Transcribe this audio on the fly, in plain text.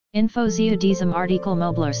Info zu diesem Artikel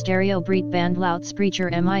Mobler Stereo Breitband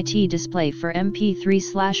Lautsprecher MIT Display for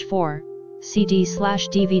MP3/4,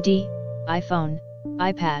 CD/DVD, iPhone,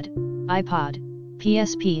 iPad, iPod,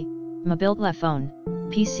 PSP, Mobiltelefon,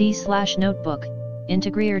 PC/Notebook,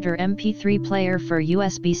 integrierter MP3 player for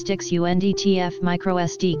USB sticks UNDTF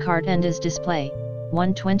microSD card and is display,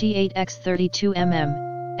 128x32 mm,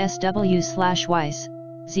 SW/Weiss,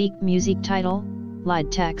 Sieg Musiktitel,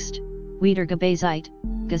 Liedtext, Wiedergabezeit,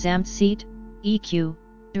 Gesamtzeit, EQ,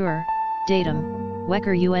 Dur, Datum,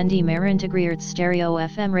 Wecker und mehr integriert Stereo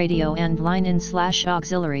FM Radio and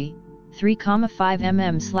Line-in/Auxiliary, 3,5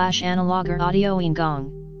 mm/analoger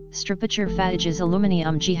Audioeingang, Struppige Fatiges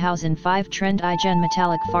Aluminium Gehausen 5 Trend Igen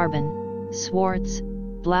Metallic Farben, Schwarz,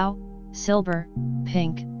 Blau, Silber,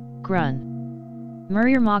 Pink, Grün.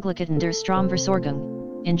 Möglichkeiten der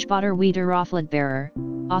Stromversorgung, Ingebatter Wiederaufladbarer,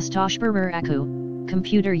 Austauschbarer Akku,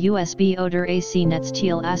 Computer USB oder AC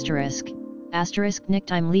Netzteil ***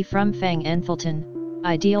 nicht im Lieferumfang enthalten,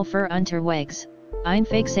 ideal für unterwegs,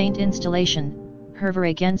 Einfachste Installation,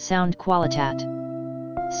 hervorragende Soundqualität.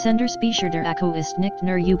 Senderspeicher der Akku ist nicht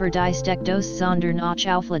nur über die Steckdose sondern auch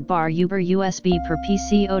aufladbar über USB per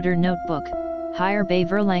PC oder Notebook. Hierbei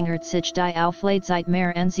verlängert sich die Aufladezeit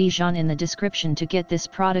mehr Ansiegen in the description to get this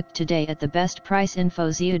product today at the best price. Info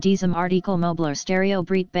zu diesem Artikel Mobler Stereo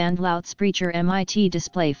Breitband Lautsprecher MIT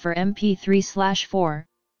Display for MP3/4,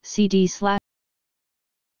 CD/